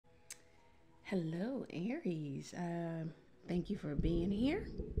Hello, Aries. Thank you for being here.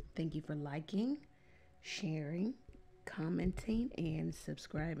 Thank you for liking, sharing, commenting, and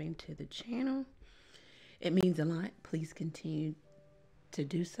subscribing to the channel. It means a lot. Please continue to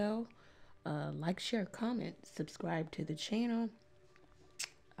do so. Like, share, comment, subscribe to the channel.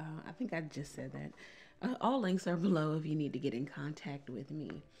 I think I just said that. All links are below if you need to get in contact with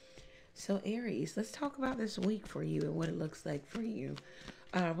me. So, Aries, let's talk about this week for you and what it looks like for you.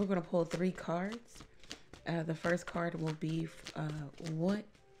 We're going to pull three cards. The first card will be what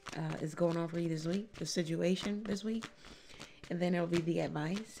is going on for you this week, the situation this week. And then it'll be the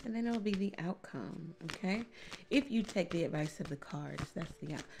advice, and then it'll be the outcome, okay? If you take the advice of the cards, that's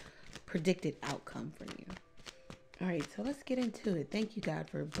the predicted outcome for you. All right, so let's get into it. Thank you, God,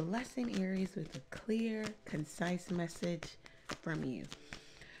 for blessing Aries with a clear, concise message from you.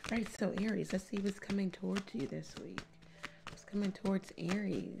 All right, so Aries, let's see what's coming towards you this week. What's coming towards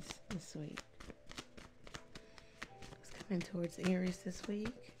Aries this week? Towards Aries this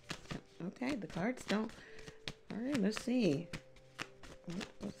week. Okay, the cards don't. All right, let's see.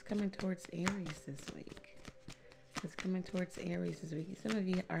 What's coming towards Aries this week? What's coming towards Aries this week? Some of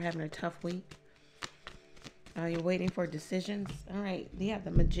you are having a tough week. You're waiting for decisions. All right, you have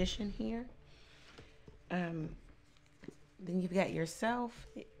the Magician here. Then you've got yourself.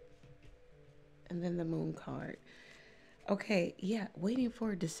 And then the Moon card. Okay, yeah, waiting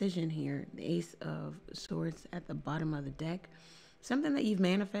for a decision here. The Ace of Swords at the bottom of the deck. Something that you've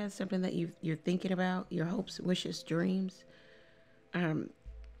manifested, something that you're thinking about, your hopes, wishes, dreams.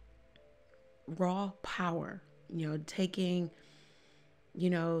 Raw power, taking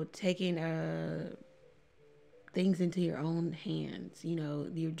things into your own hands,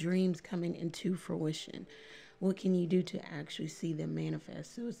 your dreams coming into fruition. What can you do to actually see them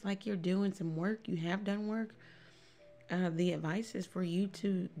manifest? So it's like you're doing some work, you have done work. The advice is for you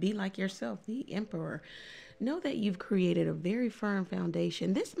to be like yourself, the Emperor. Know that you've created a very firm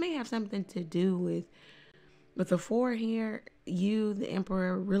foundation. This may have something to do with the four here, you, the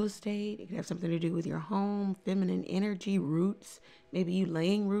Emperor, real estate. It could have something to do with your home, feminine energy, roots. Maybe you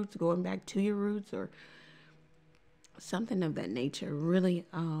laying roots, going back to your roots, or something of that nature. Really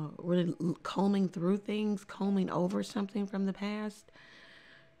combing through things, combing over something from the past.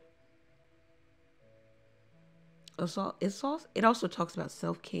 It also talks about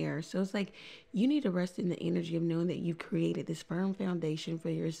self-care. So it's like you need to rest in the energy of knowing that you've created this firm foundation for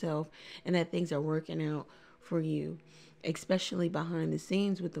yourself and that things are working out for you, especially behind the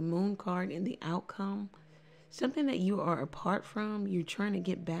scenes with the Moon card and the outcome. Something that you are apart from, you're trying to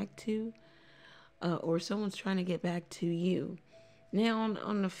get back to, or someone's trying to get back to you. Now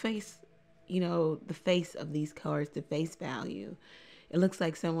on the face, the face of these cards, the face value, it looks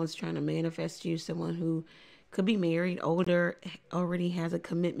like someone's trying to manifest you, someone who could be married, older, already has a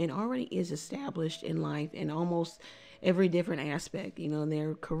commitment, already is established in life in almost every different aspect,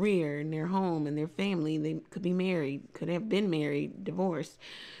 their career and their home and their family. They could be married, could have been married, divorced.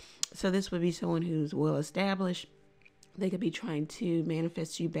 So this would be someone who's well established. They could be trying to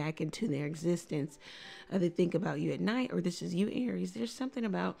manifest you back into their existence. They think about you at night, or this is you, Aries. There's something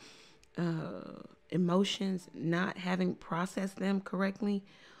about emotions, not having processed them correctly,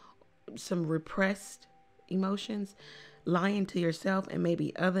 some repressed emotions, lying to yourself and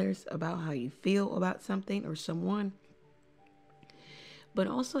maybe others about how you feel about something or someone. But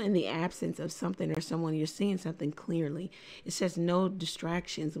also in the absence of something or someone, you're seeing something clearly. It says no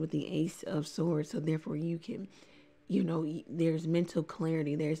distractions with the Ace of Swords. So therefore you can, there's mental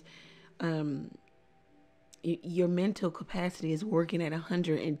clarity. There's your mental capacity is working at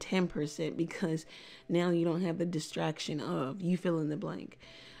 110% because now you don't have the distraction of you fill in the blank.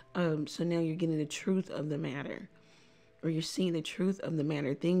 So now you're getting the truth of the matter, or you're seeing the truth of the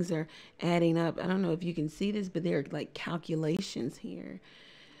matter. Things are adding up. I don't know if you can see this, but there are like calculations here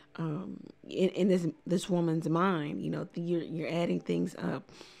in this woman's mind. You're adding things up.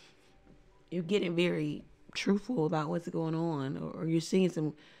 You're getting very truthful about what's going on, or you're seeing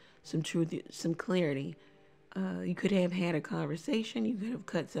some truth, some clarity. You could have had a conversation. You could have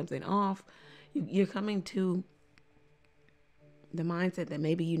cut something off. You're coming to the mindset that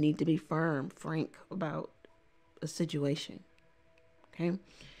maybe you need to be firm, frank about a situation. Okay.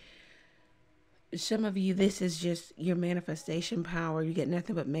 Some of you, this is just your manifestation power. You get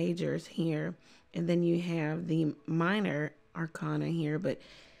nothing but majors here. And then you have the minor arcana here, but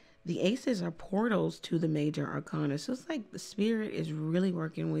the aces are portals to the major arcana. So it's like the spirit is really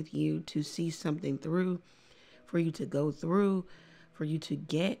working with you to see something through, for you to go through, for you to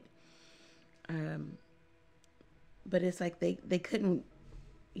get. But it's like they couldn't,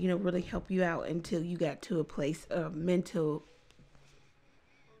 really help you out until you got to a place of mental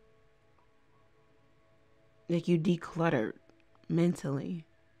like you decluttered mentally.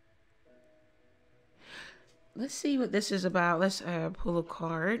 Let's see what this is about. Let's pull a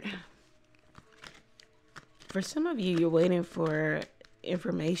card. For some of you, you're waiting for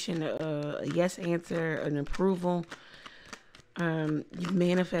information, a yes answer, an approval. You've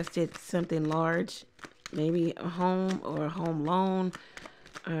manifested something large, maybe a home or a home loan,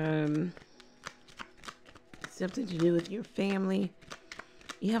 something to do with your family.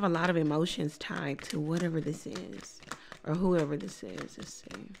 You have a lot of emotions tied to whatever this is or whoever this is. Let's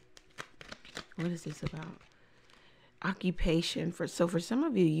see. What is this about? Occupation. For some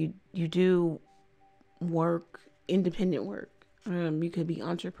of you, you do work, independent work. You could be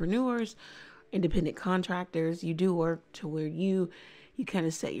entrepreneurs, independent contractors. You do work to where you kind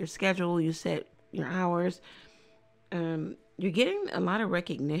of set your schedule, you set your hours. You're getting a lot of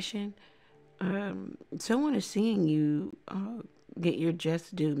recognition. Someone is seeing you get your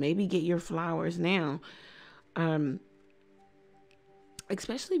just due, maybe get your flowers now.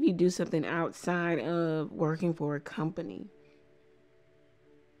 Especially if you do something outside of working for a company.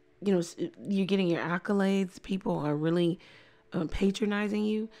 You know, you're getting your accolades. People are really patronizing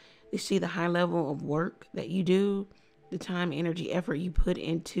you. They see the high level of work that you do, the time, energy, effort you put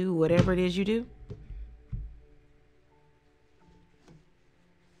into whatever it is you do.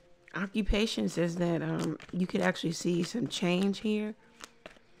 Occupation says that you could actually see some change here.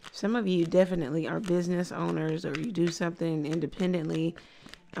 Some of you definitely are business owners, or you do something independently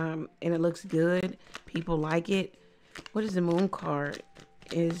and it looks good. People like it. What is the moon card?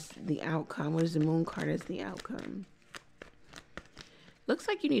 Is the outcome. What is the moon card as the outcome? Looks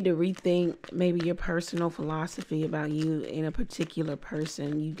like you need to rethink maybe your personal philosophy about you and a particular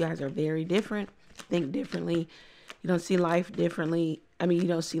person. You guys are very different, think differently. You don't see life differently. I mean, you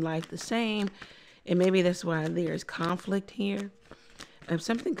don't see life the same. And maybe that's why there's conflict here.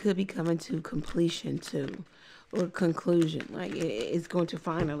 Something could be coming to completion too, or conclusion. Like it's going to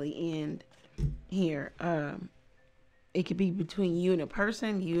finally end here. It could be between you and a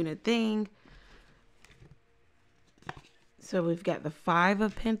person, you and a thing. So we've got the 5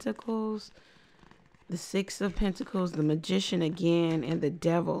 of Pentacles, the 6 of Pentacles, the Magician again, and the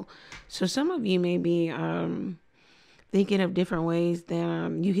Devil. So some of you may be thinking of different ways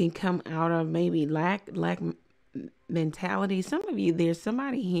that you can come out of maybe lack mentality. Some of you, there's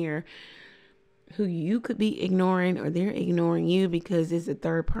somebody here who you could be ignoring, or they're ignoring you because it's a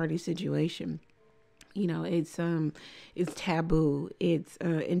third party situation. You know, it's taboo, it's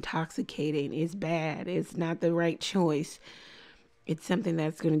intoxicating, it's bad, it's not the right choice. It's something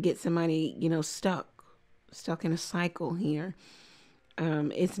that's going to get somebody, you know, stuck in a cycle here.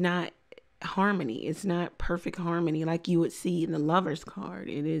 It's not harmony. It's not perfect harmony like you would see in the Lover's card.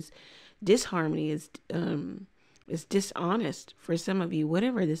 It is disharmony. It's dishonest for some of you,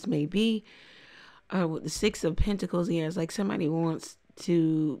 whatever this may be. With the 6 of Pentacles here, it's like somebody wants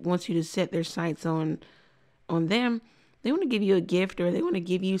you to set their sights on them. They want to give you a gift, or they want to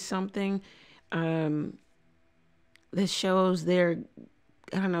give you something that shows their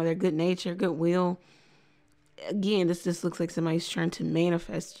good nature, goodwill. Again, this just looks like somebody's trying to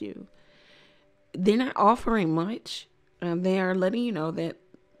manifest you. They're not offering much. They are letting you know that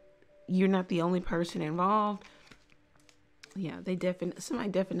you're not the only person involved. Yeah, somebody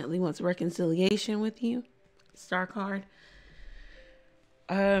definitely wants reconciliation with you. Star card.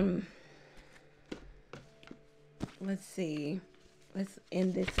 Let's see. Let's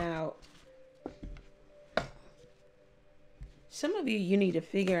end this out. Some of you need to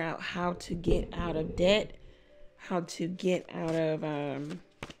figure out how to get out of debt, how to get out of,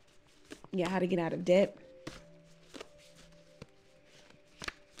 how to get out of debt,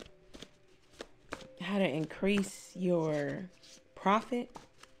 how to increase your profit.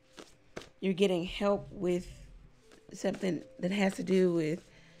 You're getting help with something that has to do with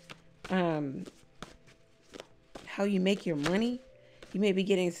how you make your money. You may be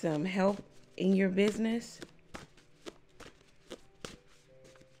getting some help in your business.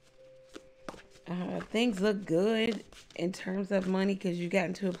 Things look good in terms of money because you got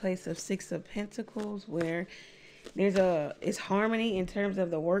into a place of 6 of Pentacles where it's harmony in terms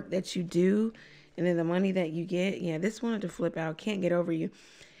of the work that you do and then the money that you get. Yeah, this wanted to flip out. Can't get over you.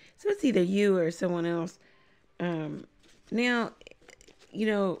 So it's either you or someone else. Now, you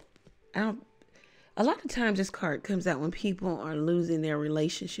know, a lot of times this card comes out when people are losing their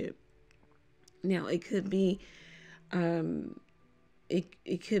relationship. Now, it could be,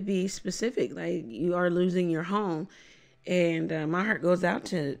 it could be specific, like you are losing your home, and my heart goes out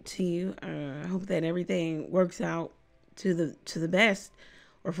to you. I hope that everything works out to the best,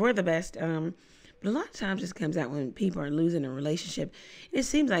 or for the best. But a lot of times this comes out when people are losing a relationship. It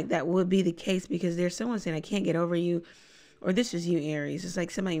seems like that would be the case because there's someone saying, I can't get over you. Or this is you, Aries. It's like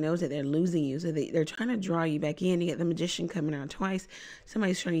somebody knows that they're losing you. So they're trying to draw you back in. You get the Magician coming out twice.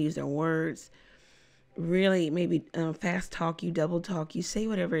 Somebody's trying to use their words. Really, maybe fast talk you, double talk you. Say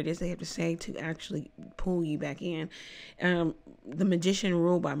whatever it is they have to say to actually pull you back in. The Magician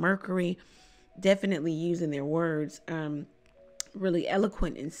ruled by Mercury. Definitely using their words. Really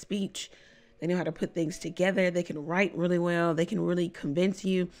eloquent in speech. They know how to put things together. They can write really well. They can really convince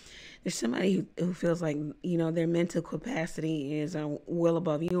you. There's somebody who feels like, you know, their mental capacity is well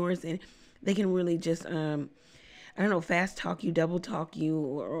above yours. And they can really just, I don't know, fast talk you, double talk you,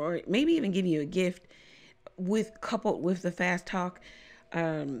 or maybe even give you a gift coupled with the fast talk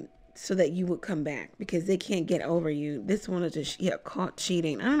so that you would come back because they can't get over you. This one is just caught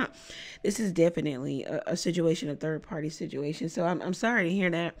cheating. I don't know. This is definitely a situation, a third party situation. So I'm sorry to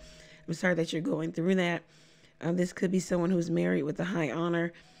hear that. I'm sorry that you're going through that. This could be someone who's married with a high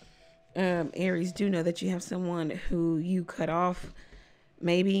honor. Aries, do know that you have someone who you cut off,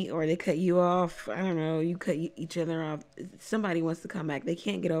 maybe, or they cut you off. I don't know. You cut each other off. Somebody wants to come back. They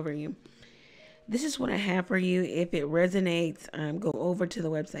can't get over you. This is what I have for you. If it resonates, go over to the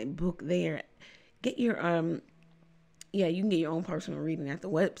website, book there. Get your you can get your own personal reading at the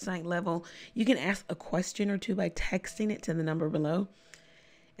website level. You can ask a question or two by texting it to the number below.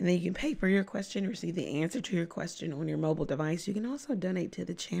 And then you can pay for your question, receive the answer to your question on your mobile device. You can also donate to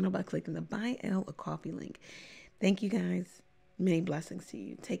the channel by clicking the Buy ELLE a Coffee link. Thank you guys. Many blessings to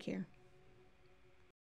you. Take care.